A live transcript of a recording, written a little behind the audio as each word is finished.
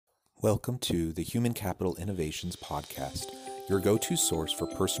Welcome to the Human Capital Innovations Podcast, your go-to source for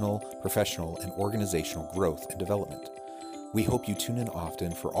personal, professional, and organizational growth and development. We hope you tune in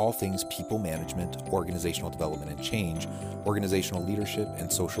often for all things people management, organizational development and change, organizational leadership,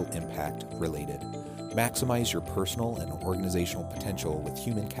 and social impact related. Maximize your personal and organizational potential with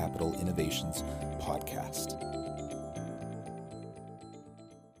Human Capital Innovations Podcast.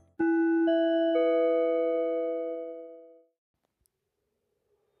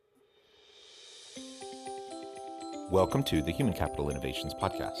 Welcome to the Human Capital Innovations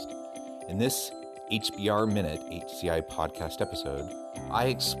Podcast. In this HBR Minute HCI podcast episode, I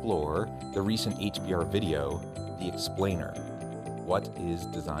explore the recent HBR video, The Explainer. What is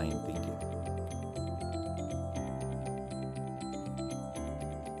design thinking?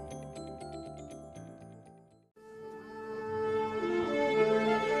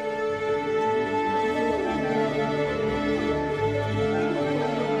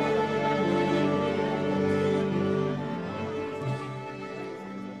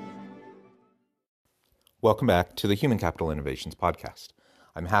 Welcome back to the Human Capital Innovations Podcast.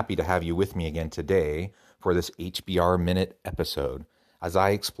 I'm happy to have you with me again today for this HBR Minute episode as I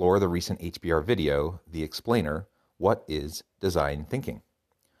explore the recent HBR video, The Explainer, What is Design Thinking?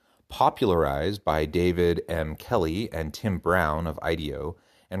 Popularized by David M. Kelly and Tim Brown of IDEO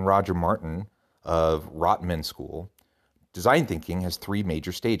and Roger Martin of Rotman School, design thinking has three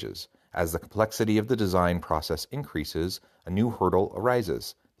major stages. As the complexity of the design process increases, a new hurdle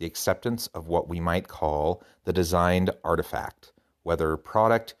arises: the acceptance of what we might call the designed artifact, whether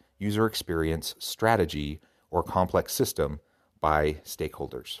product, user experience, strategy, or complex system, by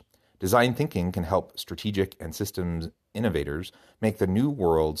stakeholders. Design thinking can help strategic and systems innovators make the new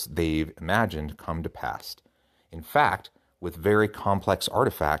worlds they've imagined come to pass. In fact, with very complex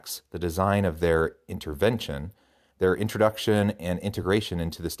artifacts, the design of their intervention, their introduction and integration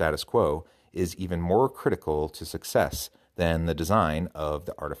into the status quo is even more critical to success than the design of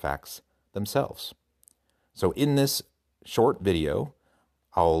the artifacts themselves. So in this short video,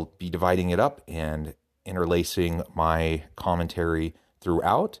 I'll be dividing it up and interlacing my commentary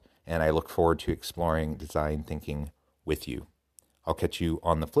throughout, and I look forward to exploring design thinking with you. I'll catch you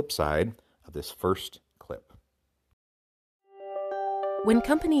on the flip side of this first clip. When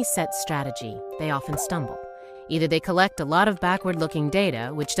companies set strategy, they often stumble. Either they collect a lot of backward-looking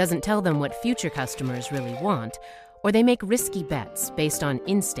data, which doesn't tell them what future customers really want, or they make risky bets based on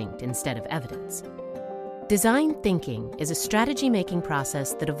instinct instead of evidence. Design thinking is a strategy-making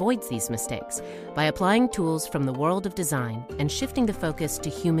process that avoids these mistakes by applying tools from the world of design and shifting the focus to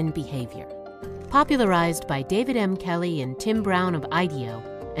human behavior. Popularized by David M. Kelly and Tim Brown of IDEO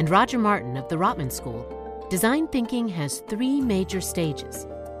and Roger Martin of the Rotman School, design thinking has three major stages.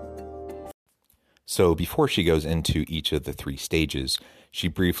 So before she goes into each of the three stages, she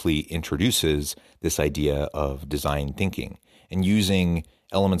briefly introduces this idea of design thinking and using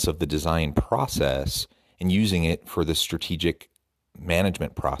elements of the design process and using it for the strategic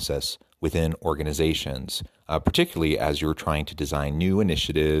management process within organizations, particularly as you're trying to design new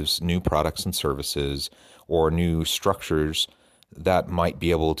initiatives, new products and services, or new structures that might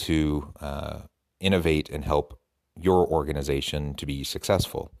be able to innovate and help your organization to be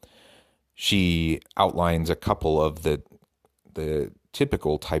successful. She outlines a couple of the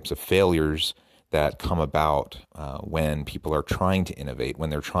typical types of failures that come about when people are trying to innovate, when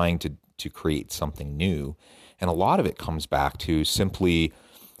they're trying to create something new. And a lot of it comes back to simply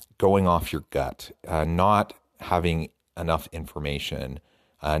going off your gut, not having enough information,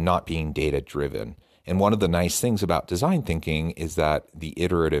 not being data-driven. And one of the nice things about design thinking is that the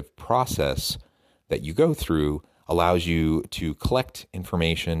iterative process that you go through allows you to collect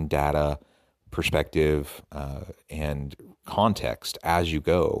information, data, perspective, and context as you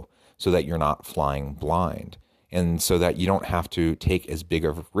go so that you're not flying blind and so that you don't have to take as big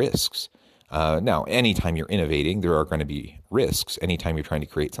of risks. Now, anytime you're innovating, there are going to be risks. Anytime you're trying to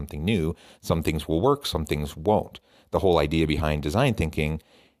create something new, some things will work, some things won't. The whole idea behind design thinking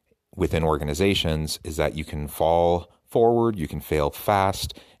within organizations is that you can fall forward, you can fail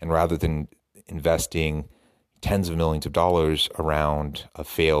fast, and rather than investing tens of millions of dollars around a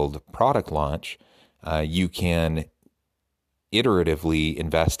failed product launch, you can iteratively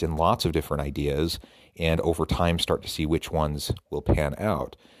invest in lots of different ideas and over time start to see which ones will pan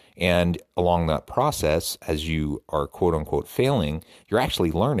out. And along that process, as you are quote unquote failing, you're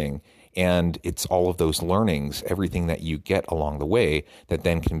actually learning. And it's all of those learnings, everything that you get along the way, that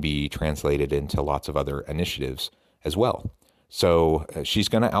then can be translated into lots of other initiatives as well. So she's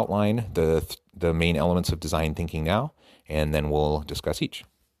going to outline the main elements of design thinking now, and then we'll discuss each.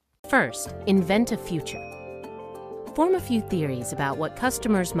 First, invent a future. Form a few theories about what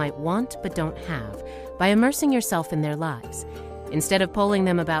customers might want but don't have by immersing yourself in their lives. Instead of polling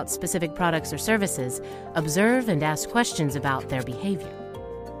them about specific products or services, observe and ask questions about their behavior.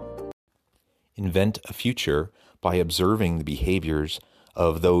 Invent a future by observing the behaviors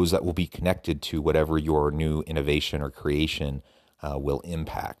of those that will be connected to whatever your new innovation or creation will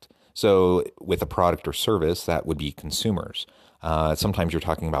impact. So with a product or service, that would be consumers. Sometimes you're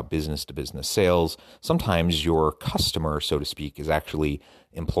talking about business-to-business sales. Sometimes your customer, so to speak, is actually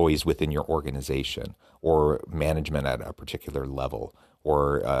employees within your organization or management at a particular level,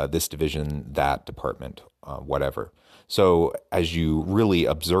 or this division, that department, whatever. So as you really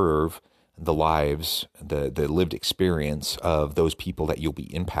observe the lives, the lived experience of those people that you'll be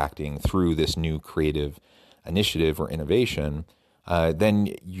impacting through this new creative initiative or innovation,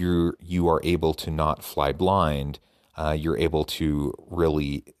 then you are able to not fly blind. You're able to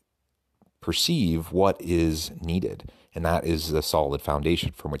really perceive what is needed, and that is the solid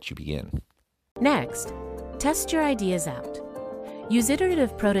foundation from which you begin. Next, test your ideas out. Use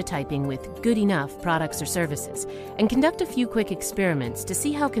iterative prototyping with good enough products or services, and conduct a few quick experiments to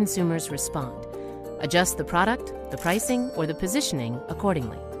see how consumers respond. Adjust the product, the pricing, or the positioning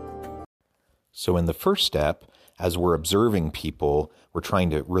accordingly. So in the first step, as we're observing people, we're trying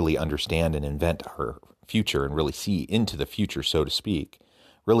to really understand and invent our future and really see into the future, so to speak.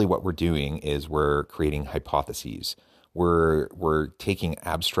 Really what we're doing is we're creating hypotheses. We're taking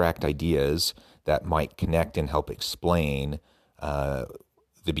abstract ideas that might connect and help explain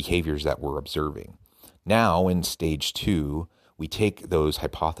the behaviors that we're observing. Now, in stage 2, we take those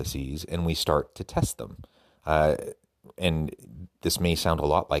hypotheses and we start to test them. And this may sound a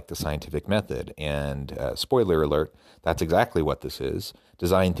lot like the scientific method. And spoiler alert, that's exactly what this is.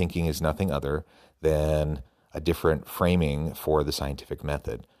 Design thinking is nothing other than a different framing for the scientific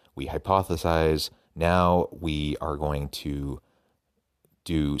method. We hypothesize. Now we are going to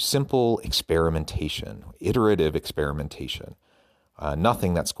do simple experimentation, iterative experimentation.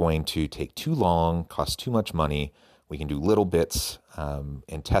 Nothing that's going to take too long, cost too much money. We can do little bits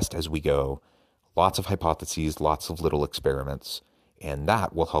and test as we go. Lots of hypotheses, lots of little experiments, and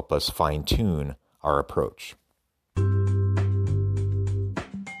that will help us fine-tune our approach.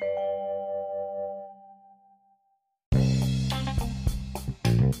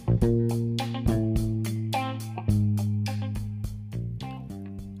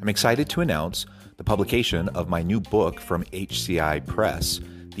 I'm excited to announce the publication of my new book from HCI Press,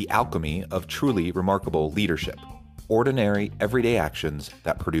 The Alchemy of Truly Remarkable Leadership: Ordinary, Everyday Actions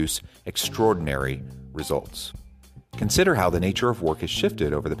that Produce Extraordinary Results. Consider how the nature of work has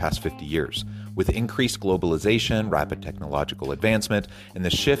shifted over the past 50 years. With increased globalization, rapid technological advancement, and the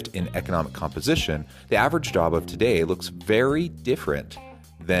shift in economic composition, the average job of today looks very different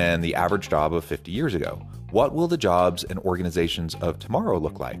than the average job of 50 years ago. What will the jobs and organizations of tomorrow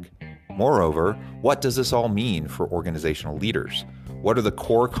look like? Moreover, what does this all mean for organizational leaders? What are the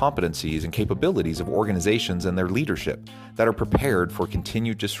core competencies and capabilities of organizations and their leadership that are prepared for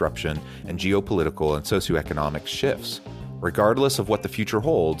continued disruption and geopolitical and socioeconomic shifts? Regardless of what the future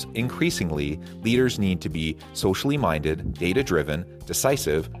holds, increasingly, leaders need to be socially minded, data-driven,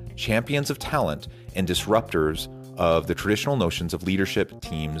 decisive, champions of talent, and disruptors of the traditional notions of leadership,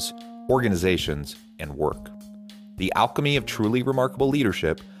 teams, organizations, and work. The Alchemy of Truly Remarkable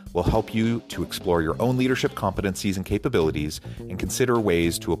Leadership will help you to explore your own leadership competencies and capabilities and consider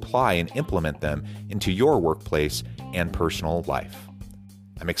ways to apply and implement them into your workplace and personal life.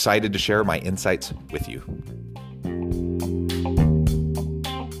 I'm excited to share my insights with you.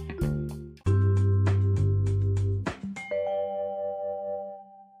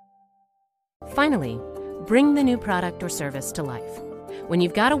 Finally, bring the new product or service to life. When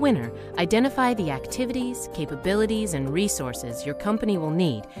you've got a winner, identify the activities, capabilities, and resources your company will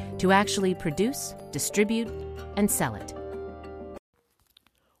need to actually produce, distribute, and sell it.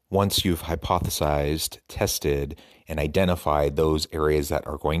 Once you've hypothesized, tested, and identified those areas that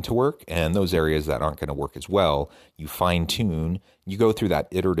are going to work and those areas that aren't going to work as well, you fine-tune, you go through that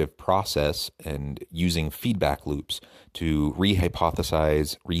iterative process and using feedback loops to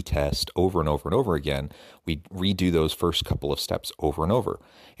rehypothesize, retest over and over and over again. We redo those first couple of steps over and over.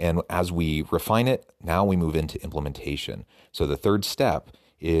 And as we refine it, now we move into implementation. So the third step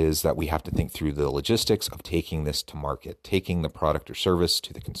is that we have to think through the logistics of taking this to market, taking the product or service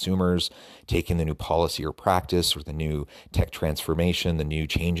to the consumers, taking the new policy or practice or the new tech transformation, the new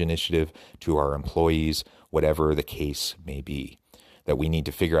change initiative to our employees, whatever the case may be, that we need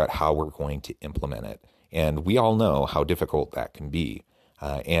to figure out how we're going to implement it. And we all know how difficult that can be.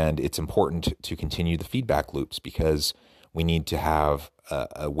 And it's important to continue the feedback loops because we need to have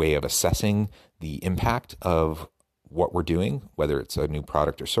a way of assessing the impact of what we're doing, whether it's a new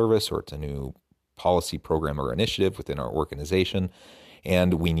product or service, or it's a new policy, program, or initiative within our organization.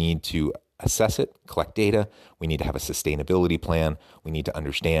 And we need to assess it, collect data. We need to have a sustainability plan. We need to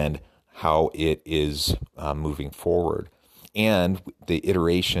understand how it is moving forward. And the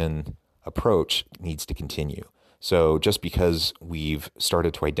iteration approach needs to continue. So just because we've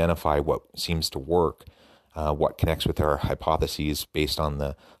started to identify what seems to work, what connects with our hypotheses based on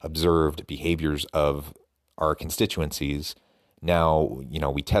the observed behaviors of our constituencies, now,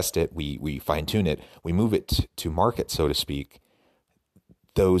 we test it, we fine tune it, we move it to market, so to speak.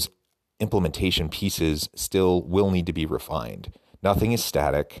 Those implementation pieces still will need to be refined. Nothing is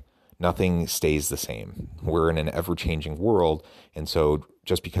static. Nothing stays the same. We're in an ever-changing world, and so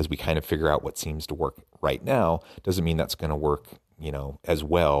just because we kind of figure out what seems to work right now doesn't mean that's going to work, as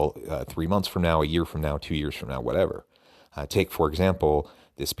well 3 months from now, a year from now, 2 years from now, whatever. Take, for example,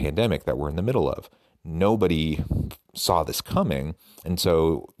 this pandemic that we're in the middle of. Nobody saw this coming, and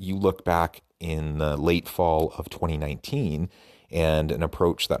so you look back in the late fall of 2019, and an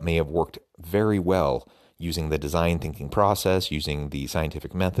approach that may have worked very well using the design thinking process, using the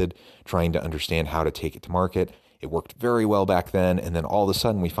scientific method, trying to understand how to take it to market. It worked very well back then, and then all of a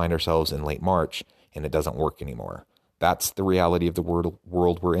sudden we find ourselves in late March and it doesn't work anymore. That's the reality of the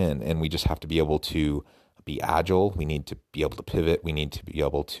world we're in, and we just have to be able to be agile. We need to be able to pivot. We need to be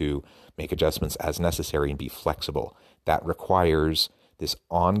able to make adjustments as necessary and be flexible. That requires this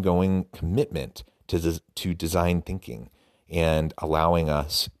ongoing commitment to design thinking, and allowing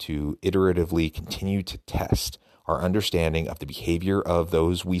us to iteratively continue to test our understanding of the behavior of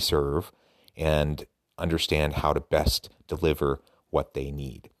those we serve and understand how to best deliver what they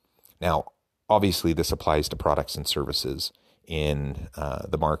need. Now, obviously, this applies to products and services in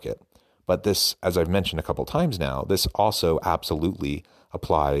the market. But this, as I've mentioned a couple times now, this also absolutely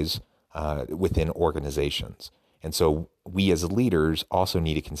applies within organizations. And so we as leaders also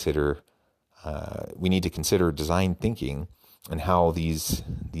need to consider design thinking and how these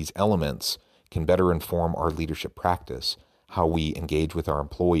elements can better inform our leadership practice, how we engage with our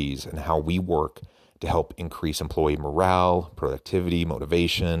employees, and how we work to help increase employee morale, productivity,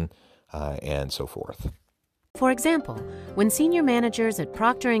 motivation, and so forth. For example, when senior managers at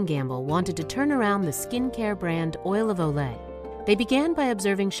Procter & Gamble wanted to turn around the skincare brand Oil of Olay, they began by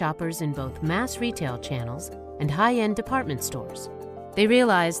observing shoppers in both mass retail channels and high-end department stores. They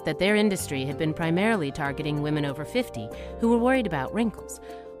realized that their industry had been primarily targeting women over 50 who were worried about wrinkles,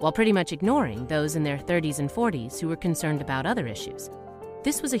 while pretty much ignoring those in their 30s and 40s who were concerned about other issues.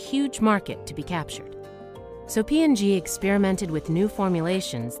 This was a huge market to be captured. So P&G experimented with new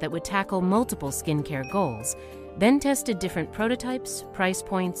formulations that would tackle multiple skincare goals, then tested different prototypes, price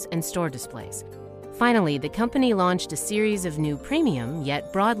points, and store displays. Finally, the company launched a series of new premium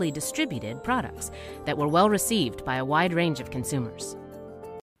yet broadly distributed products that were well received by a wide range of consumers.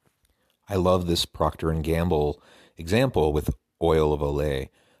 I love this Procter & Gamble example with Oil of Olay.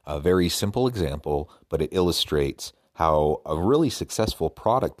 A very simple example, but it illustrates how a really successful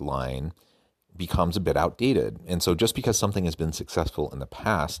product line becomes a bit outdated. And so just because something has been successful in the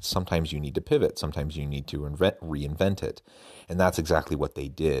past, sometimes you need to pivot, sometimes you need to reinvent it. And that's exactly what they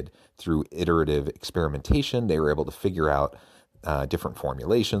did. Through iterative experimentation, they were able to figure out different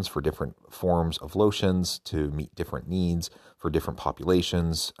formulations for different forms of lotions to meet different needs for different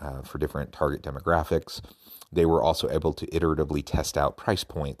populations, for different target demographics. They were also able to iteratively test out price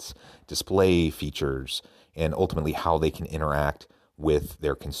points, display features, and ultimately how they can interact with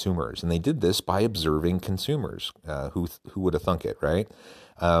their consumers. And they did this by observing consumers. Who would have thunk it, right?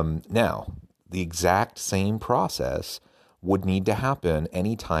 Now, the exact same process would need to happen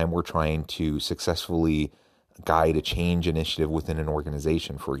anytime we're trying to successfully guide a change initiative within an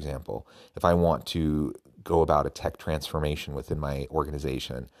organization, for example. If I want to go about a tech transformation within my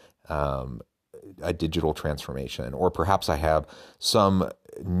organization, a digital transformation, or perhaps I have some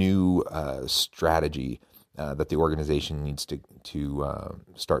new strategy that the organization needs to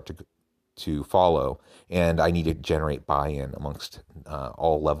start to follow, and I need to generate buy-in amongst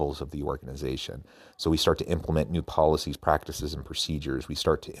all levels of the organization. So we start to implement new policies, practices, and procedures. We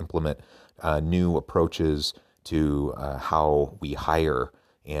start to implement new approaches to how we hire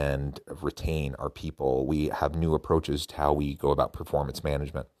and retain our people. We have new approaches to how we go about performance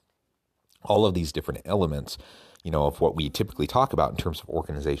management. All of these different elements, of what we typically talk about in terms of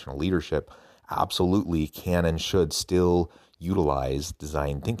organizational leadership, absolutely can and should still utilize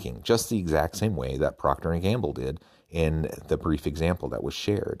design thinking, just the exact same way that Procter & Gamble did in the brief example that was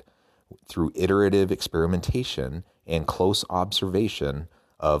shared. Through iterative experimentation and close observation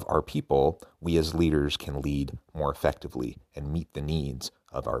of our people, we as leaders can lead more effectively and meet the needs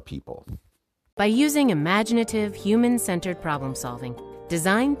of our people. By using imaginative, human-centered problem solving,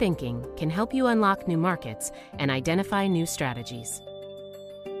 design thinking can help you unlock new markets and identify new strategies.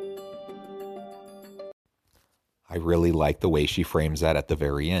 I really like the way she frames that at the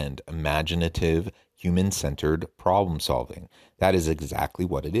very end. Imaginative, human-centered problem solving. That is exactly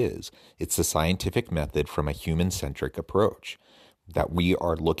what it is. It's the scientific method from a human-centric approach, that we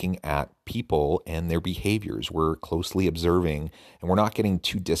are looking at people and their behaviors. We're closely observing, and we're not getting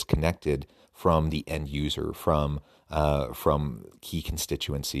too disconnected from the end user, from key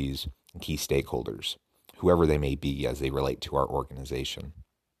constituencies, key stakeholders, whoever they may be as they relate to our organization.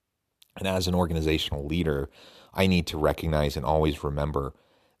 And as an organizational leader, I need to recognize and always remember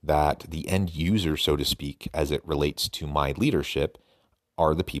that the end user, so to speak, as it relates to my leadership,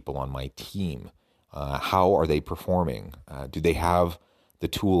 are the people on my team. How are they performing? Do they have the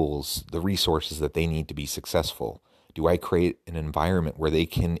tools, the resources that they need to be successful? Do I create an environment where they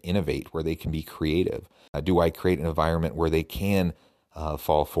can innovate, where they can be creative? Do I create an environment where they can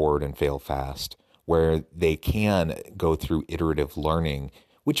fall forward and fail fast, where they can go through iterative learning,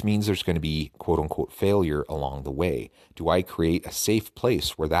 which means there's going to be quote unquote failure along the way? Do I create a safe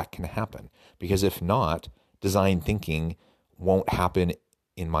place where that can happen? Because if not, design thinking won't happen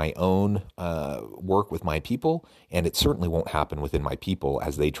in my own work with my people, and it certainly won't happen within my people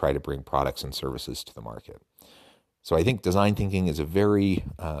as they try to bring products and services to the market. So I think design thinking is a very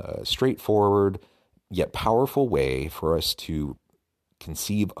straightforward yet powerful way for us to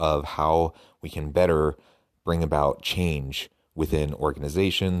conceive of how we can better bring about change within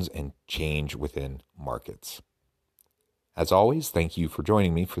organizations and change within markets. As always, thank you for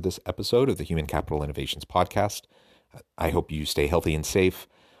joining me for this episode of the Human Capital Innovations Podcast. I hope you stay healthy and safe.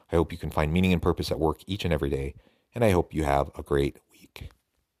 I hope you can find meaning and purpose at work each and every day. And I hope you have a great week.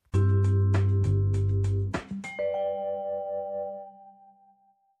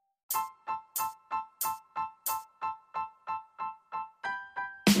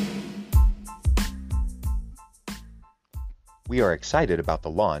 We are excited about the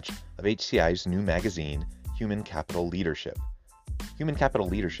launch of HCI's new magazine, Human Capital Leadership. Human Capital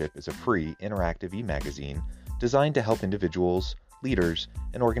Leadership is a free, interactive e-magazine designed to help individuals, leaders,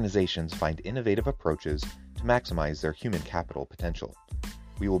 and organizations find innovative approaches to maximize their human capital potential.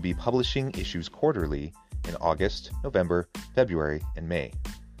 We will be publishing issues quarterly in August, November, February, and May.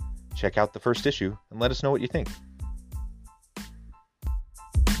 Check out the first issue and let us know what you think.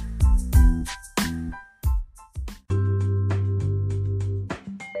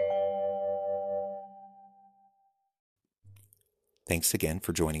 Thanks again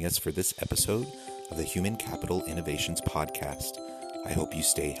for joining us for this episode of the Human Capital Innovations Podcast. I hope you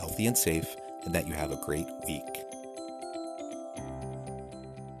stay healthy and safe and that you have a great week.